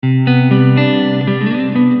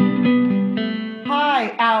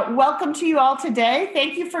you all today.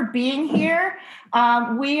 Thank you for being here.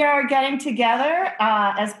 We are getting together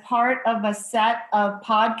as part of a set of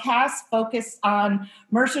podcasts focused on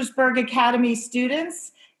Mercersburg Academy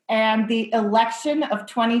students and the election of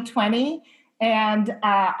 2020. And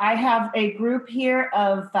I have a group here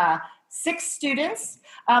of 6 students.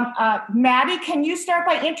 Maddie, can you start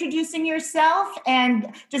by introducing yourself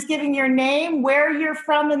and just giving your name, where you're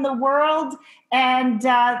from in the world, and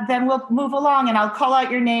then we'll move along and I'll call out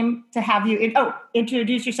your name to have you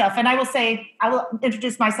introduce yourself. And I will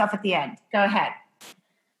introduce myself at the end. Go ahead.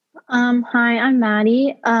 Hi, I'm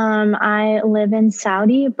Maddie. I live in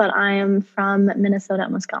Saudi, but I am from Minnesota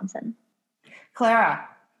and Wisconsin. Clara.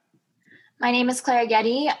 My name is Clara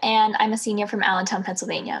Getty, and I'm a senior from Allentown,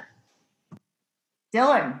 Pennsylvania.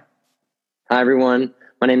 Dylan. Hi, everyone.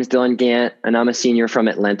 My name is Dylan Gant, and I'm a senior from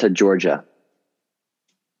Atlanta, Georgia.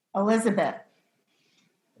 Elizabeth.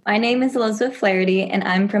 My name is Elizabeth Flaherty, and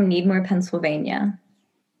I'm from Needmore, Pennsylvania.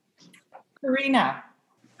 Karina.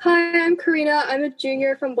 Hi, I'm Karina. I'm a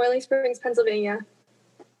junior from Boiling Springs, Pennsylvania.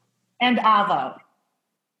 And Avo.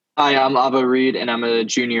 Hi, I'm Avo Reed, and I'm a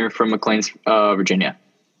junior from McLean, Virginia.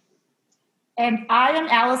 And I am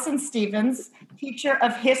Allison Stevens, teacher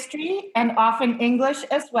of history and often English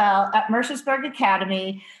as well at Mercersburg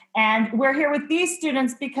Academy. And we're here with these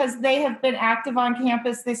students because they have been active on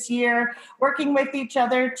campus this year, working with each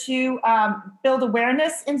other to build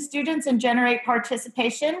awareness in students and generate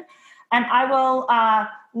participation. And I will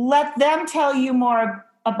let them tell you more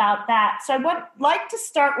about that. So I would like to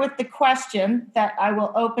start with the question that I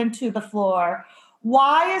will open to the floor.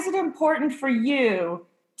 Why is it important for you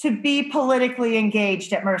to be politically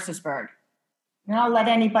engaged at Mercersburg? And I'll let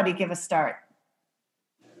anybody give a start.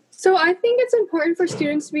 So I think it's important for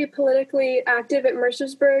students to be politically active at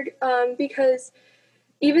Mercersburg because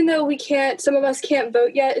even though some of us can't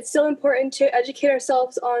vote yet, it's still important to educate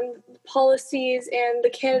ourselves on policies and the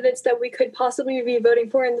candidates that we could possibly be voting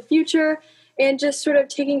for in the future, and just sort of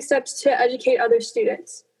taking steps to educate other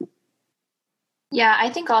students. Yeah, I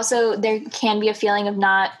think also there can be a feeling of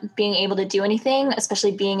not being able to do anything,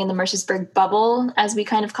 especially being in the Mercersburg bubble, as we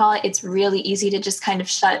kind of call it. It's really easy to just kind of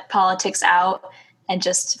shut politics out and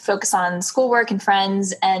just focus on schoolwork and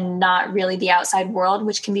friends and not really the outside world,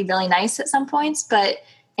 which can be really nice at some points. But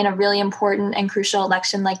in a really important and crucial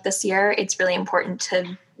election like this year, it's really important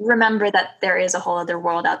to remember that there is a whole other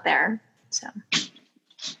world out there. So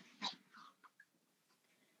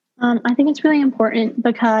I think it's really important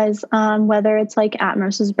because whether it's like at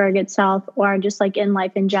Mercersburg itself or just like in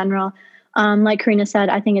life in general, like Karina said,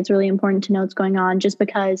 I think it's really important to know what's going on just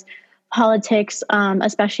because politics,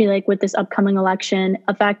 especially like with this upcoming election,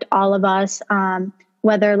 affect all of us,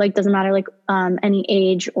 whether like doesn't matter like any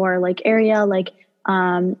age or like area, like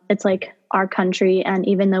it's like our country. And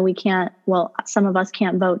even though some of us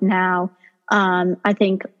can't vote now, I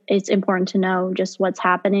think it's important to know just what's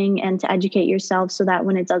happening and to educate yourself so that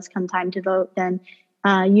when it does come time to vote, then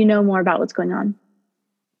you know more about what's going on.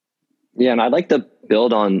 Yeah, and I'd like to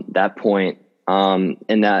build on that point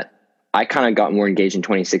in that I kind of got more engaged in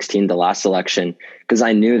 2016, the last election, because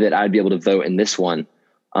I knew that I'd be able to vote in this one.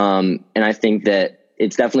 And I think that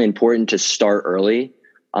it's definitely important to start early.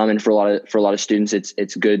 And for a lot of students,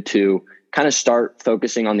 it's good to kind of start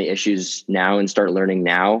focusing on the issues now and start learning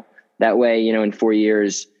now. That way, in 4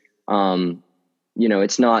 years,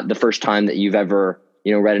 it's not the first time that you've ever,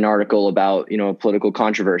 read an article about, a political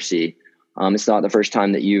controversy. It's not the first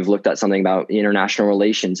time that you've looked at something about international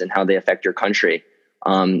relations and how they affect your country.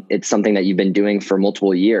 It's something that you've been doing for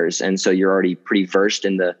multiple years. And so you're already pretty versed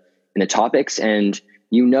in the topics, and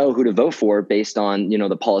you know who to vote for based on,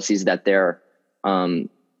 the policies that they're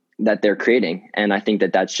creating. And I think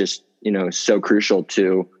that that's just, so crucial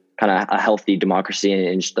to kind of a healthy democracy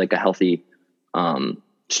and just like a healthy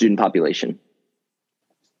student population.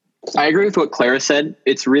 I agree with what Clara said.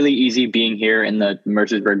 It's really easy being here in the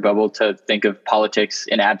Mercersburg bubble to think of politics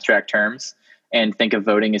in abstract terms and think of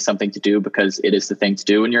voting as something to do because it is the thing to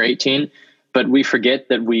do when you're 18. But we forget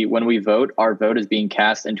that when we vote, our vote is being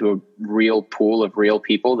cast into a real pool of real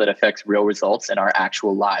people that affects real results in our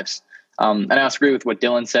actual lives. And I also agree with what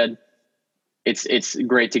Dylan said. It's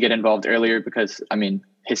great to get involved earlier because,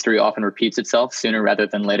 history often repeats itself sooner rather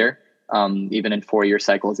than later. Even in 4-year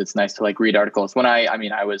cycles, it's nice to read articles. When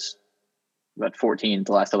I was about 14,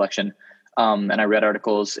 the last election, and I read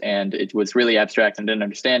articles and it was really abstract and didn't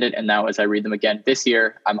understand it. And now as I read them again this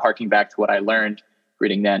year, I'm harking back to what I learned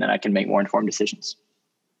reading then, and I can make more informed decisions.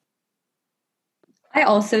 I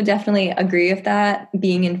also definitely agree with that,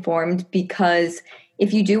 being informed, because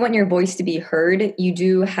if you do want your voice to be heard, you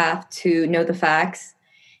do have to know the facts.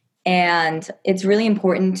 And it's really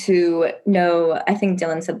important to know, I think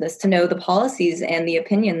Dylan said this, to know the policies and the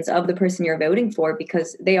opinions of the person you're voting for,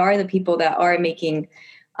 because they are the people that are making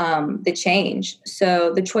the change.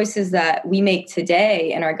 So the choices that we make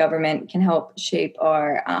today in our government can help shape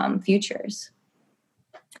our futures.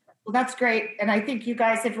 Well, that's great. And I think you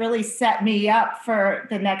guys have really set me up for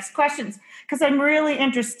the next questions, because I'm really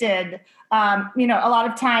interested. A lot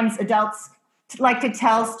of times adults like to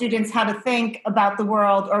tell students how to think about the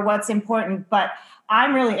world or what's important, but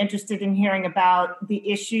I'm really interested in hearing about the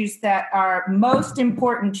issues that are most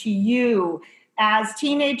important to you as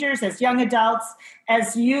teenagers, as young adults,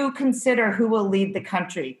 as you consider who will lead the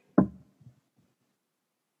country.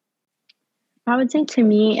 I would say, to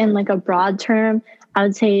me, in like a broad term, I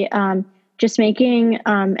would say just making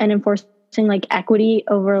and enforcing like equity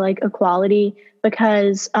over like equality,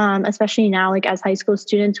 because especially now, like as high school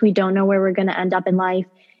students, we don't know where we're going to end up in life.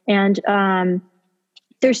 And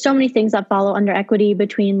there's so many things that follow under equity,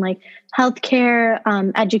 between like healthcare,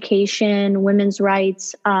 education, women's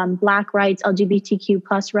rights, Black rights, LGBTQ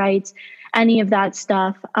plus rights, any of that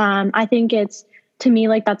stuff. I think it's, to me,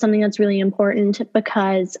 like that's something that's really important,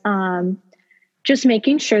 because just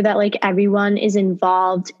making sure that like everyone is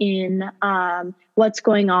involved in what's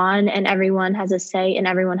going on, and everyone has a say and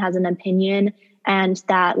everyone has an opinion, and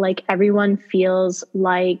that like everyone feels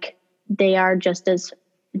like they are just as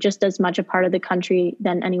much a part of the country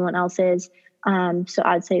than anyone else is. So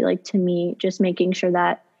I'd say, like, to me, just making sure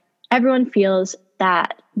that everyone feels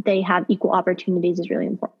that they have equal opportunities is really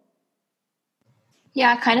important.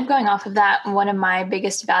 Yeah, kind of going off of that, one of my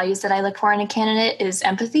biggest values that I look for in a candidate is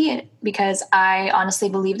empathy, because I honestly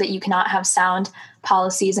believe that you cannot have sound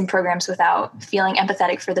policies and programs without feeling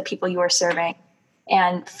empathetic for the people you are serving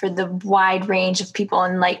and for the wide range of people.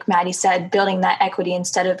 And like Maddie said, building that equity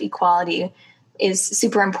instead of equality is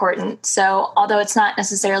super important. So although it's not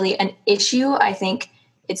necessarily an issue, I think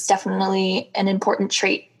it's definitely an important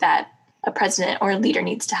trait that a president or a leader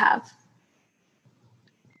needs to have.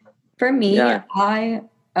 For me, Yeah.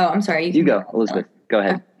 I'm sorry. You go, Elizabeth. Go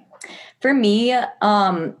ahead. For me,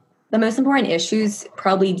 the most important issues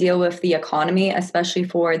probably deal with the economy, especially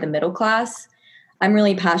for the middle class. I'm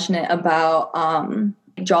really passionate about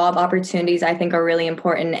job opportunities. I think are really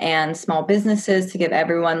important, and small businesses, to give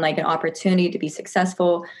everyone like an opportunity to be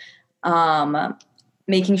successful.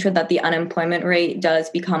 Making sure that the unemployment rate does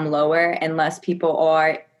become lower and less people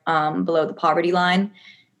are below the poverty line.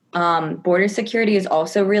 Border security is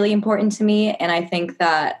also really important to me, and I think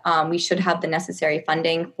that we should have the necessary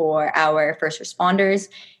funding for our first responders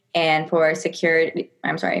and for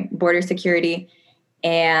border security.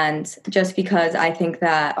 And just because I think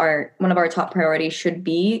that one of our top priorities should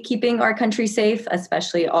be keeping our country safe,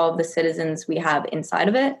 especially all of the citizens we have inside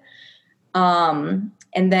of it. And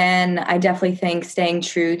then I definitely think staying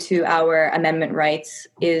true to our amendment rights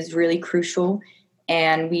is really crucial,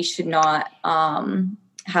 and we should not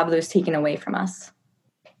have those taken away from us.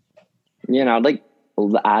 Yeah, and I'd like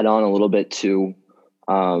to add on a little bit to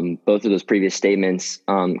both of those previous statements,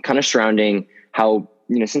 kind of surrounding how,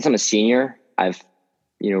 since I'm a senior, I've,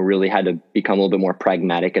 really had to become a little bit more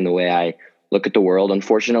pragmatic in the way I look at the world,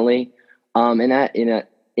 unfortunately. And that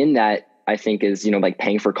in that I think is, like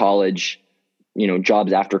paying for college,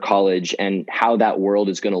 jobs after college, and how that world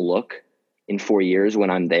is going to look in 4 years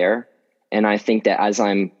when I'm there. And I think that as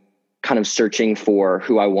I'm kind of searching for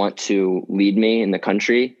who I want to lead me in the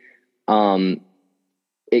country,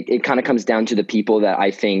 it kind of comes down to the people that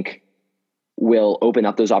I think will open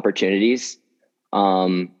up those opportunities.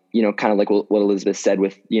 Kind of like what Elizabeth said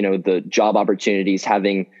with, the job opportunities,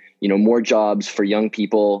 having, more jobs for young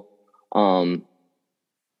people,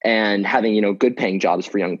 and having, good paying jobs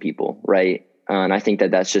for young people. Right. And I think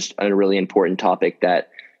that that's just a really important topic that,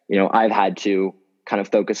 I've had to kind of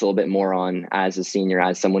focus a little bit more on as a senior,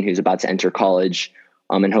 as someone who's about to enter college,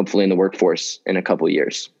 and hopefully in the workforce in a couple of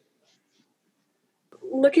years.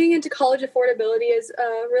 Looking into college affordability is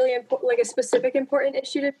really important, like a specific important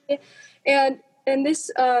issue to me. And in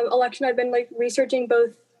this election, I've been researching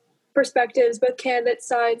both perspectives, both candidate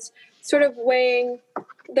sides, sort of weighing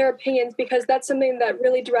their opinions, because that's something that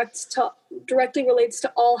really directly relates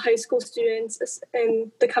to all high school students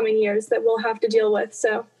in the coming years that we'll have to deal with.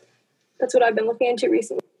 So that's what I've been looking into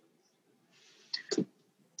recently.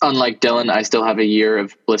 Unlike Dylan, I still have a year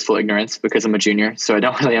of blissful ignorance because I'm a junior, so I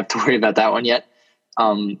don't really have to worry about that one yet.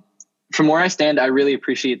 From where I stand, I really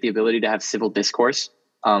appreciate the ability to have civil discourse.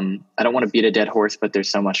 I don't want to beat a dead horse, but there's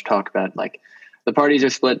so much talk about the parties are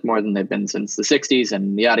split more than they've been since the 60s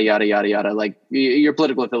and yada, yada, yada, yada. Your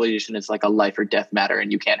political affiliation is like a life or death matter,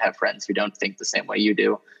 and you can't have friends who don't think the same way you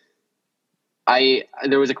do.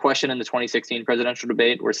 There was a question in the 2016 presidential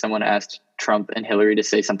debate where someone asked Trump and Hillary to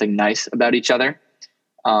say something nice about each other.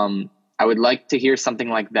 I would like to hear something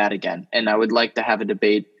like that again. And I would like to have a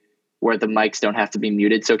debate where the mics don't have to be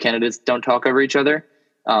muted so candidates don't talk over each other.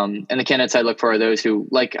 And the candidates I look for are those who,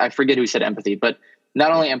 like, I forget who said empathy, but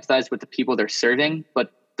not only empathize with the people they're serving,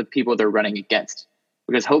 but the people they're running against.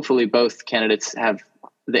 Because hopefully both candidates have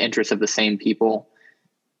the interests of the same people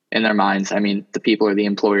in their minds. I mean, the people are the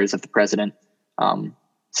employers of the president.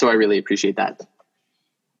 So I really appreciate that.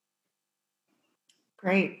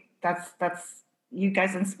 Great. That's you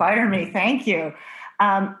guys inspire me. Thank you.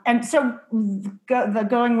 And so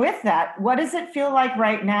going with that, what does it feel like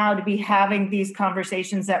right now to be having these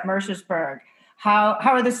conversations at Mercersburg? How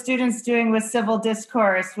are the students doing with civil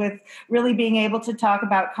discourse, with really being able to talk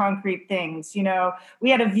about concrete things? You know, we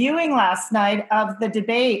had a viewing last night of the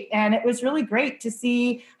debate, and it was really great to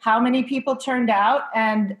see how many people turned out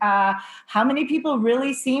and how many people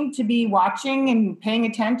really seemed to be watching and paying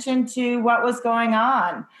attention to what was going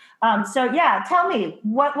on. So yeah, tell me,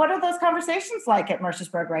 what are those conversations like at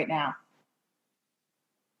Mercersburg right now?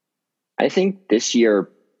 I think this year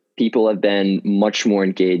people have been much more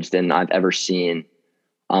engaged than I've ever seen.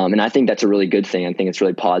 And I think that's a really good thing. I think it's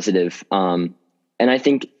really positive. And I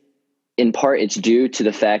think in part it's due to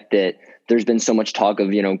the fact that there's been so much talk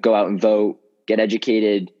of, go out and vote, get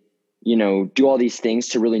educated, do all these things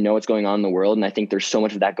to really know what's going on in the world. And I think there's so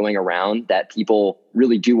much of that going around that people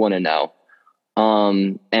really do want to know.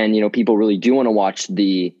 And people really do want to watch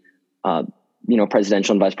the,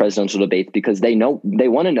 presidential and vice presidential debates because they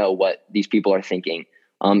want to know what these people are thinking.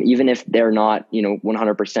 Even if they're not,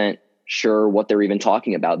 100% sure what they're even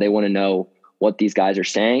talking about, they want to know what these guys are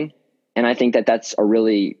saying. And I think that that's a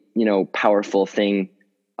really, powerful thing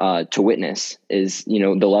to witness is,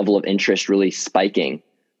 the level of interest really spiking.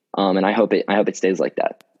 And I hope it stays like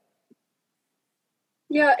that.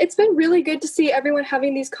 Yeah, it's been really good to see everyone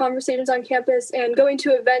having these conversations on campus and going to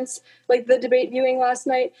events like the debate viewing last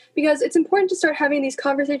night, because it's important to start having these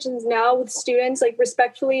conversations now with students, like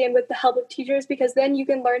respectfully and with the help of teachers, because then you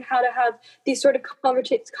can learn how to have these sort of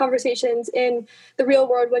conversations in the real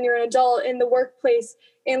world when you're an adult, in the workplace,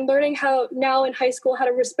 and learning how now in high school how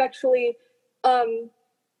to respectfully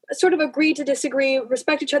sort of agree to disagree,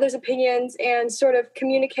 respect each other's opinions, and sort of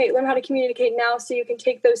learn how to communicate now so you can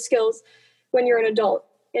take those skills when you're an adult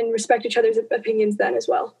and respect each other's opinions then as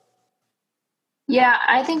well. Yeah,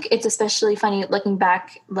 I think it's especially funny looking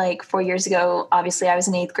back like 4 years ago. Obviously, I was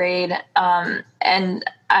in 8th grade and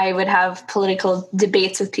I would have political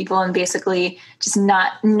debates with people and basically just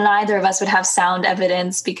neither of us would have sound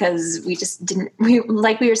evidence because we just didn't,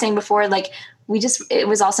 like we were saying before, it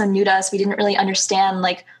was also new to us. We didn't really understand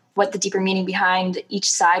like what the deeper meaning behind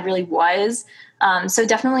each side really was. So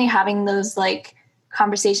definitely having those like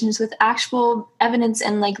conversations with actual evidence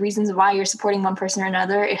and like reasons why you're supporting one person or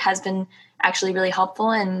another, it has been actually really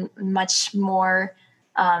helpful and much more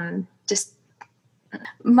just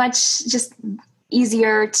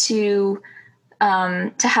easier to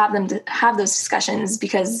have those discussions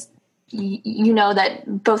because you know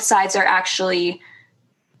that both sides are actually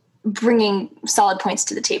bringing solid points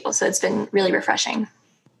to the table. So it's been really refreshing.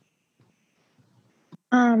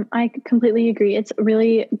 I completely agree. It's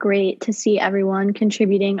really great to see everyone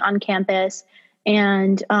contributing on campus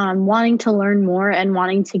and wanting to learn more and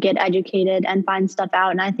wanting to get educated and find stuff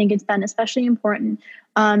out. And I think it's been especially important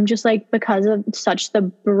just like because of such the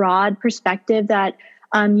broad perspective that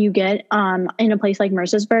you get in a place like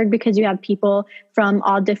Mercersburg, because you have people from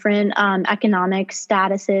all different economic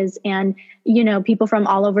statuses and, people from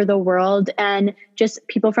all over the world and just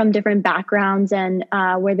people from different backgrounds and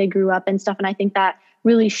where they grew up and stuff. And I think that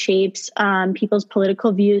really shapes people's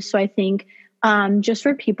political views. So I think just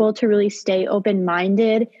for people to really stay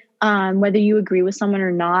open-minded, whether you agree with someone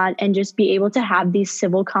or not, and just be able to have these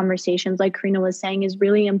civil conversations, like Karina was saying, is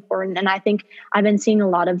really important. And I think I've been seeing a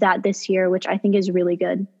lot of that this year, which I think is really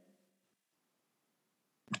good.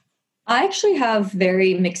 I actually have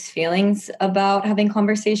very mixed feelings about having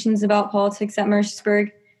conversations about politics at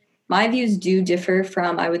Mercersburg. My views do differ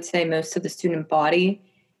from, I would say, most of the student body.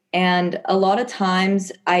 And a lot of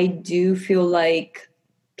times I do feel like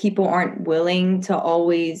people aren't willing to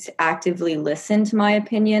always actively listen to my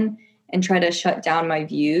opinion and try to shut down my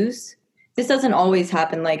views. This doesn't always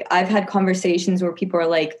happen. Like, I've had conversations where people are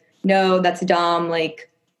like, no, that's dumb,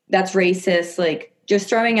 like, that's racist, like, just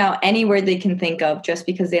throwing out any word they can think of just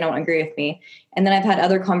because they don't agree with me. And then I've had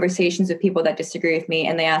other conversations with people that disagree with me,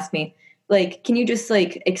 and they ask me, like, can you just,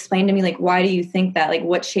 like, explain to me, like, why do you think that? Like,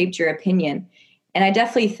 what shaped your opinion? And I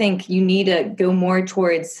definitely think you need to go more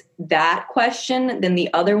towards that question than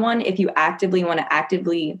the other one if you actively want to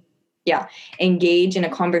engage in a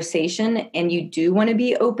conversation and you do want to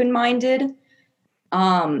be open-minded.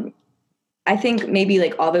 I think maybe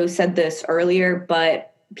like Avo said this earlier,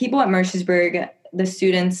 but people at Mercersburg, the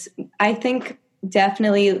students, I think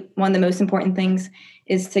definitely one of the most important things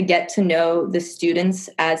is to get to know the students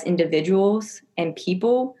as individuals and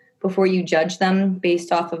people before you judge them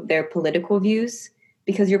based off of their political views,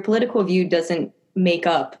 because your political view doesn't make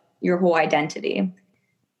up your whole identity.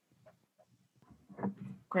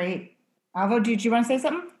 Great. Avo, did you want to say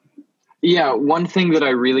something? Yeah, one thing that I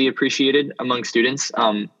really appreciated among students,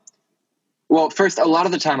 well, first, a lot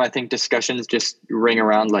of the time I think discussions just ring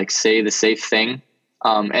around like say the safe thing.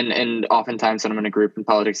 And oftentimes when I'm in a group and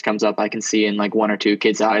politics comes up, I can see in like one or two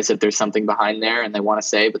kids' eyes if there's something behind there and they want to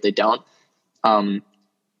say, but they don't.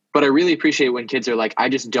 But I really appreciate when kids are like, I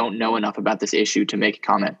just don't know enough about this issue to make a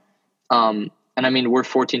comment. And I mean, we're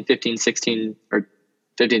 14, 15, 16 or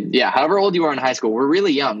 15. Yeah. However old you are in high school, we're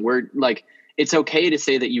really young. We're like, it's okay to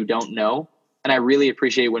say that you don't know. And I really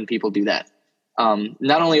appreciate when people do that.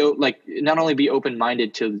 Not only be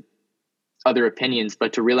open-minded to other opinions,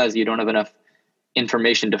 but to realize you don't have enough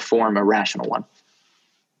information to form a rational one.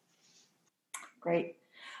 Great.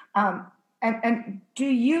 And do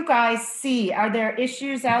you guys see, are there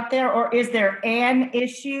issues out there, or is there an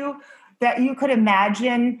issue that you could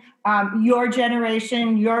imagine your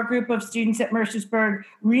generation, your group of students at Mercersburg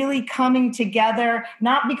really coming together,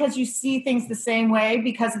 not because you see things the same way,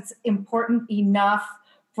 because it's important enough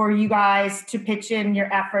for you guys to pitch in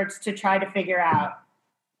your efforts to try to figure out?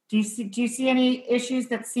 Do you see any issues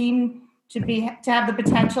that seem to have the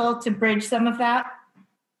potential to bridge some of that?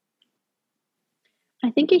 I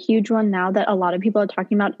think a huge one now that a lot of people are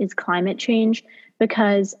talking about is climate change,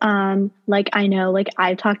 because like I know, like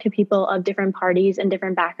I've talked to people of different parties and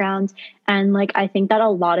different backgrounds, and like I think that a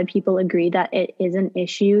lot of people agree that it is an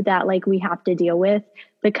issue that like we have to deal with,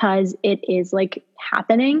 because it is like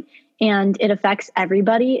happening and it affects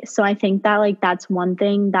everybody. So I think that like that's one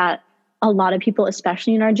thing that a lot of people,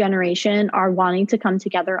 especially in our generation, are wanting to come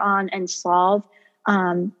together on and solve,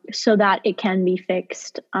 so that it can be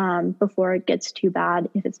fixed before it gets too bad,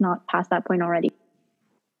 if it's not past that point already.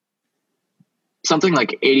 Something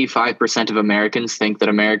like 85% of Americans think that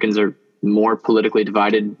Americans are more politically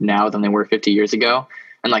divided now than they were 50 years ago.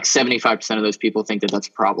 And like 75% of those people think that that's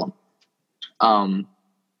a problem.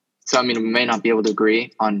 So, I mean, we may not be able to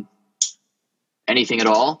agree on anything at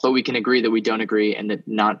all, but we can agree that we don't agree, and that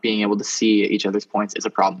not being able to see each other's points is a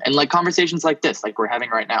problem. And like conversations like this, like we're having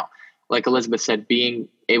right now, like Elizabeth said, being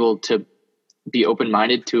able to be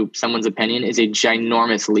open-minded to someone's opinion is a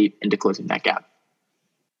ginormous leap into closing that gap.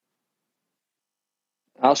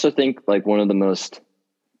 I also think like one of the most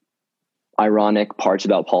ironic parts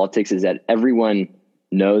about politics is that everyone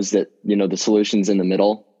knows that, you know, the solution's in the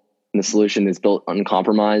middle and the solution is built on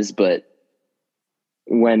compromise. But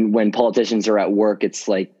when politicians are at work, it's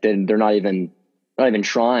like they're not even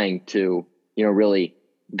trying to, you know, really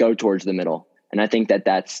go towards the middle. And I think that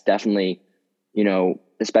that's definitely, you know,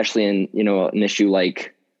 especially in, you know, an issue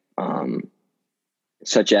like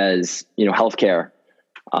such as, you know, healthcare,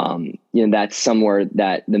 you know, that's somewhere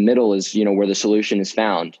that the middle is, you know, where the solution is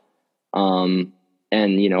found. And,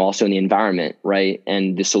 you know, also in the environment, right?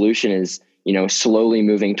 And the solution is, you know, slowly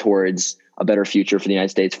moving towards a better future for the United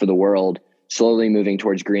States, for the world, slowly moving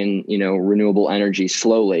towards green, you know, renewable energy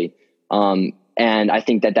slowly. And I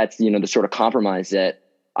think that that's, you know, the sort of compromise that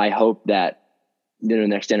I hope that, you know, the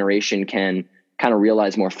next generation can kind of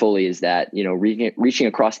realize more fully, is that, you know, reaching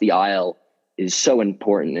across the aisle is so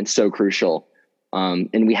important and so crucial.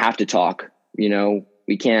 And we have to talk. You know,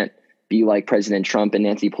 we can't be like President Trump and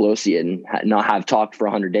Nancy Pelosi and not have talked for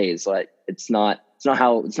 100 days. Like it's not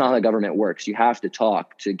how the government works. You have to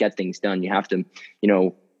talk to get things done. You have to, you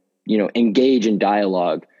know, engage in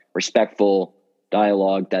dialogue, respectful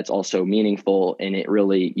dialogue that's also meaningful, and it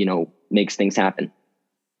really, you know, makes things happen.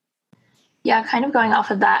 Yeah, kind of going off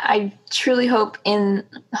of that, I truly hope in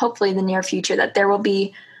hopefully the near future that there will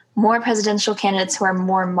be more presidential candidates who are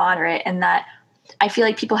more moderate, and that I feel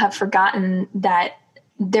like people have forgotten that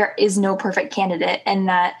there is no perfect candidate, and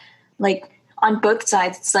that like on both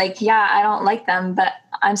sides, it's like, yeah, I don't like them, but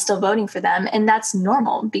I'm still voting for them. And that's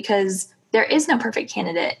normal because there is no perfect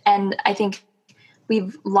candidate. And I think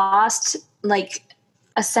we've lost like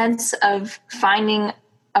a sense of finding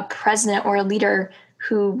a president or a leader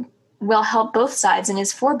who will help both sides and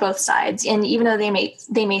is for both sides. And even though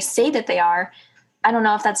they may say that they are, I don't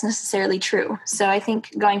know if that's necessarily true. So I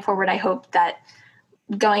think going forward, I hope that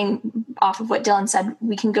going off of what Dylan said,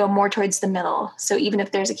 we can go more towards the middle. So even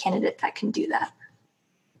if there's a candidate that can do that.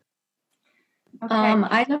 Okay.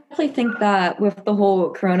 I definitely think that with the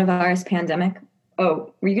whole coronavirus pandemic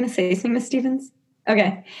Oh, were you going to say something, Ms. Stevens?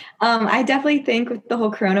 Okay. I definitely think with the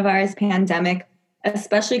whole coronavirus pandemic,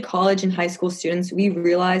 especially college and high school students, we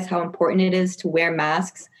realize how important it is to wear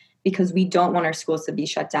masks because we don't want our schools to be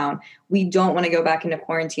shut down. We don't want to go back into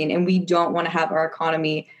quarantine, and we don't want to have our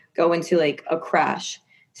economy go into like a crash.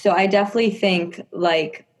 So I definitely think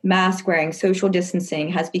like mask wearing, social distancing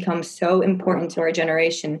has become so important to our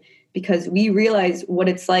generation because we realize what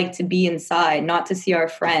it's like to be inside, not to see our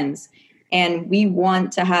friends. And we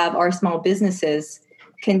want to have our small businesses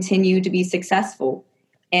continue to be successful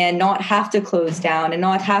and not have to close down and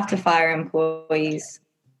not have to fire employees.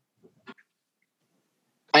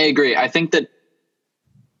 I agree. I think that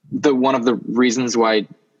one of the reasons why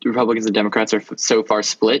Republicans and Democrats are so far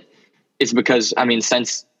split is because, I mean,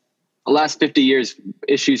 since the last 50 years,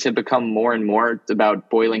 issues have become more and more about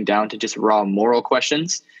boiling down to just raw moral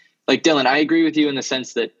questions. Like, Dylan, I agree with you in the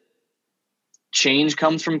sense that change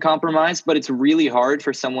comes from compromise, but it's really hard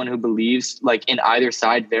for someone who believes like in either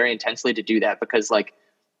side very intensely to do that, because like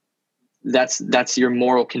that's your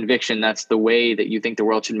moral conviction. That's the way that you think the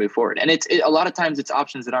world should move forward. And a lot of times it's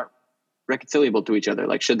options that aren't reconcilable to each other.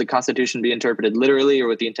 Like, should the Constitution be interpreted literally or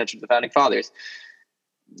with the intention of the founding fathers?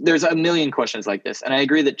 There's a million questions like this. And I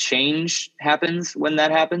agree that change happens when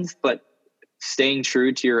that happens, but staying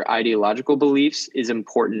true to your ideological beliefs is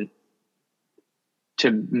important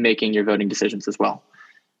to making your voting decisions as well.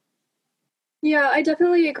 Yeah, I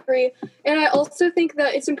definitely agree. And I also think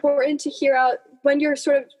that it's important to hear out when you're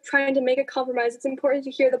sort of trying to make a compromise. It's important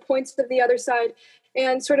to hear the points of the other side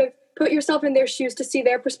and sort of put yourself in their shoes to see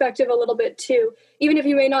their perspective a little bit too. Even if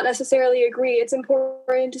you may not necessarily agree, it's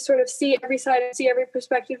important to sort of see every side and see every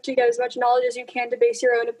perspective to get as much knowledge as you can to base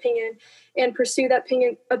your own opinion and pursue that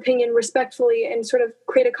opinion respectfully and sort of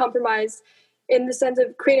create a compromise in the sense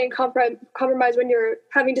of creating compromise when you're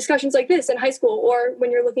having discussions like this in high school or when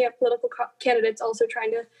you're looking at political candidates also trying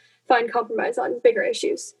to find compromise on bigger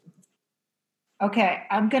issues. Okay,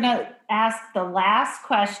 I'm going to ask the last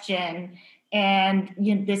question, and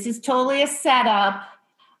this is totally a setup,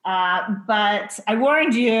 but I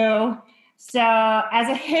warned you. So as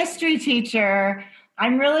a history teacher,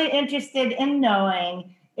 I'm really interested in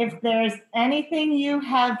knowing if there's anything you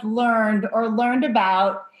have learned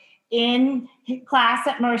about in class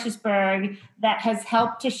at Mercersburg that has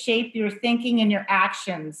helped to shape your thinking and your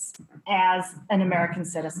actions as an American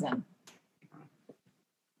citizen.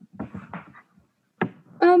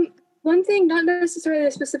 One thing, not necessarily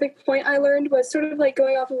a specific point I learned, was sort of like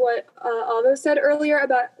going off of what Avo said earlier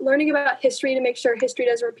about learning about history to make sure history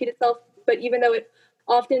doesn't repeat itself, but even though it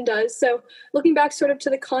often does. So looking back sort of to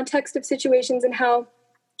the context of situations and how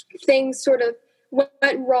things sort of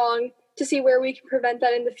went wrong to see where we can prevent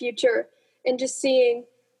that in the future, and just seeing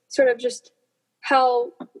sort of just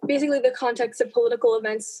how basically the context of political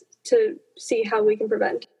events to see how we can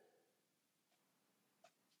prevent.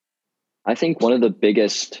 I think one of the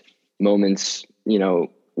biggest moments,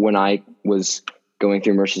 when I was going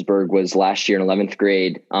through Mercersburg was last year in 11th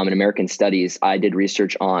grade in American Studies. I did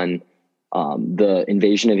research on the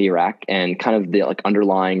invasion of Iraq and kind of the like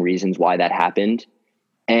underlying reasons why that happened.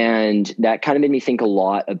 And that kind of made me think a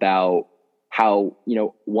lot about how,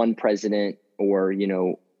 one president or,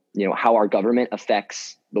 how our government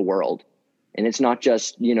affects the world. And it's not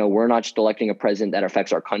just, we're not just electing a president that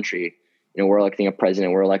affects our country. We're electing a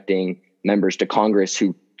president, we're electing members to Congress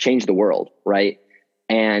who change the world, right?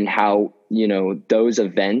 And how, those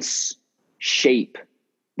events shape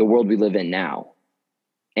the world we live in now.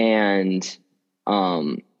 And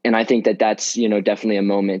I think that that's, definitely a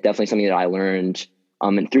moment, definitely something that I learned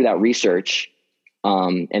and through that research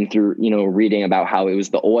and through, reading about how it was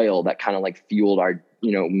the oil that kind of like fueled our,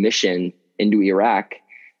 mission into Iraq.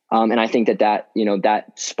 And I think that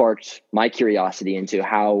sparked my curiosity into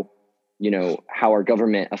how our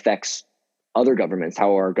government affects other governments,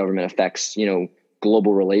 how our government affects,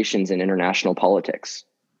 global relations and international politics.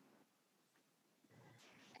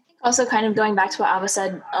 I think also kind of going back to what Ava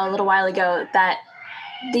said a little while ago, that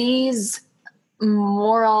these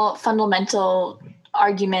moral fundamental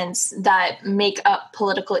arguments that make up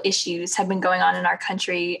political issues have been going on in our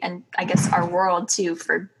country and I guess our world too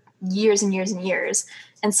for years and years and years.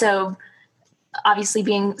 And so obviously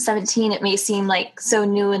being 17, it may seem like so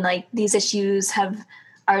new and like these issues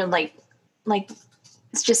are like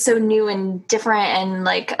it's just so new and different and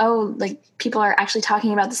like, oh, like people are actually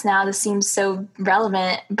talking about this now. This seems so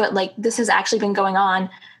relevant, but like this has actually been going on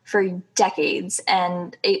for decades.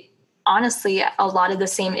 And honestly, a lot of the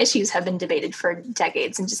same issues have been debated for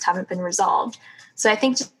decades and just haven't been resolved. So I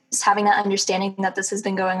think just having that understanding that this has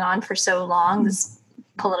been going on for so long, this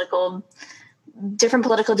political different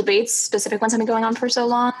political debates, specific ones have been going on for so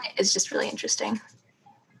long, is just really interesting.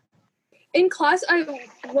 In class,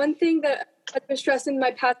 one thing that I've been stressed in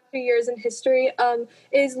my past 2 years in history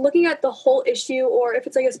is looking at the whole issue, or if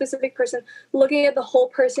it's like a specific person, looking at the whole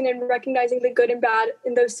person and recognizing the good and bad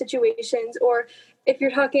in those situations. Or if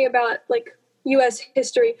you're talking about like U.S.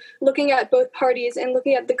 history, looking at both parties and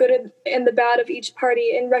looking at the good and the bad of each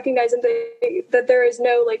party and recognizing that there is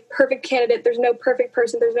no like perfect candidate, there's no perfect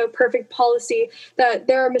person, there's no perfect policy, that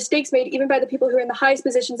there are mistakes made even by the people who are in the highest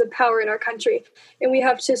positions of power in our country. And we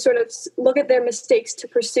have to sort of look at their mistakes to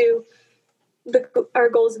pursue our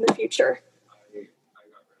goals in the future.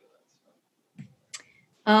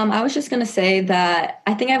 I was just going to say that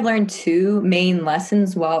I think I've learned 2 main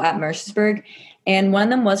lessons while at Mercersburg, and one of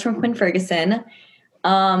them was from Quinn Ferguson.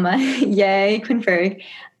 Yay, Quinn Ferg.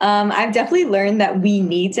 I've definitely learned that we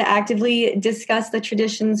need to actively discuss the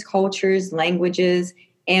traditions, cultures, languages,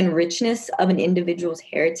 and richness of an individual's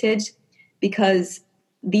heritage, because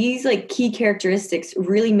these like key characteristics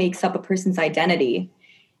really makes up a person's identity,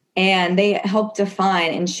 and they help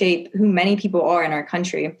define and shape who many people are in our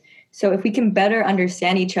country. So if we can better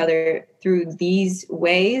understand each other through these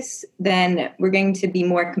ways, then we're going to be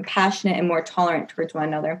more compassionate and more tolerant towards one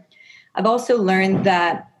another. I've also learned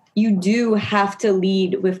that you do have to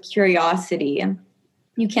lead with curiosity.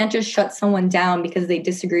 You can't just shut someone down because they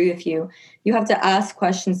disagree with you. You have to ask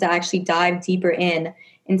questions that actually dive deeper in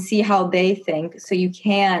and see how they think, so you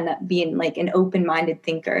can be an open-minded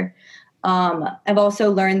thinker. I've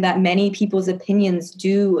also learned that many people's opinions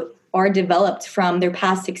are developed from their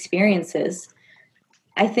past experiences.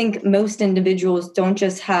 I think most individuals don't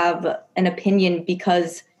just have an opinion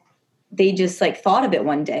because they just thought of it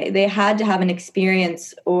one day. They had to have an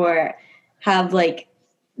experience or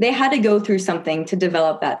they had to go through something to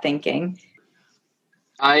develop that thinking.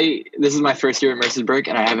 This is my first year at Mercersburg,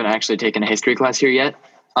 and I haven't actually taken a history class here yet.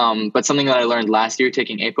 But something that I learned last year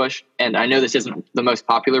taking APUSH, and I know this isn't the most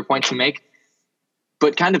popular point to make,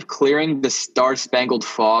 but kind of clearing the star-spangled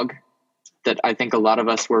fog that I think a lot of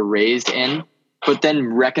us were raised in, but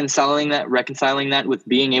then reconciling that with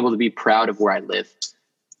being able to be proud of where I live.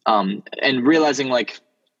 And realizing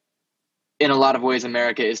in a lot of ways,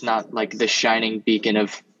 America is not the shining beacon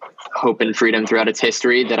of hope and freedom throughout its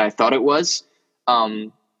history that I thought it was.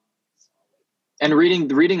 And reading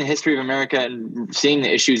the history of America and seeing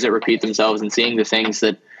the issues that repeat themselves and seeing the things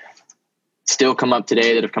that still come up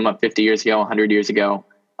today that have come up 50 years ago, 100 years ago,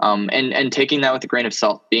 and taking that with a grain of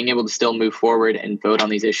salt, being able to still move forward and vote on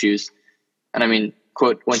these issues. And I mean,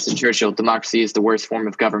 quote Winston Churchill, democracy is the worst form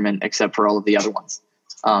of government except for all of the other ones.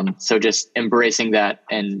 So just embracing that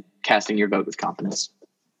and casting your vote with confidence.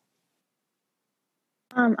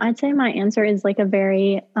 I'd say my answer is a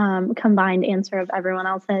very combined answer of everyone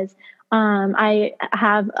else's. I'd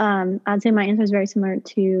say my answer is very similar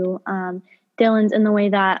to Dylan's in the way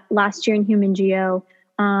that last year in Human Geo,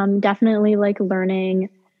 definitely learning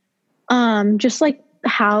just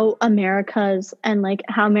how America's and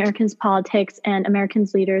how Americans' politics and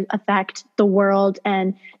Americans' leaders affect the world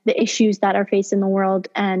and the issues that are faced in the world.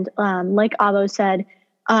 And like Avo said,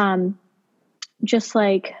 just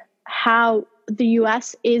how the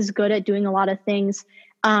U.S. is good at doing a lot of things,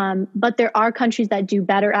 but there are countries that do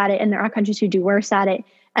better at it, and there are countries who do worse at it.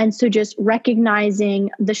 And so just recognizing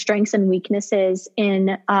the strengths and weaknesses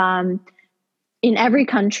in every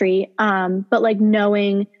country, but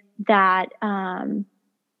knowing that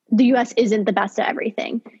the U.S. isn't the best at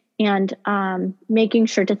everything, and making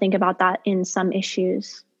sure to think about that in some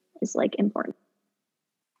issues is important.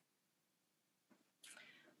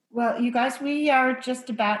 Well, you guys, we are just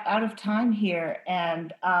about out of time here,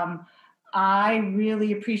 and I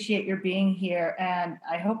really appreciate your being here, and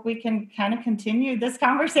I hope we can kind of continue this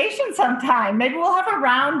conversation sometime. Maybe we'll have a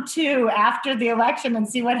round 2 after the election and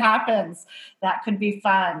see what happens. That could be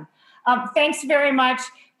fun. Thanks very much.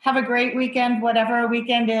 Have a great weekend, whatever a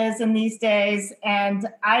weekend is in these days, and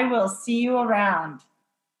I will see you around.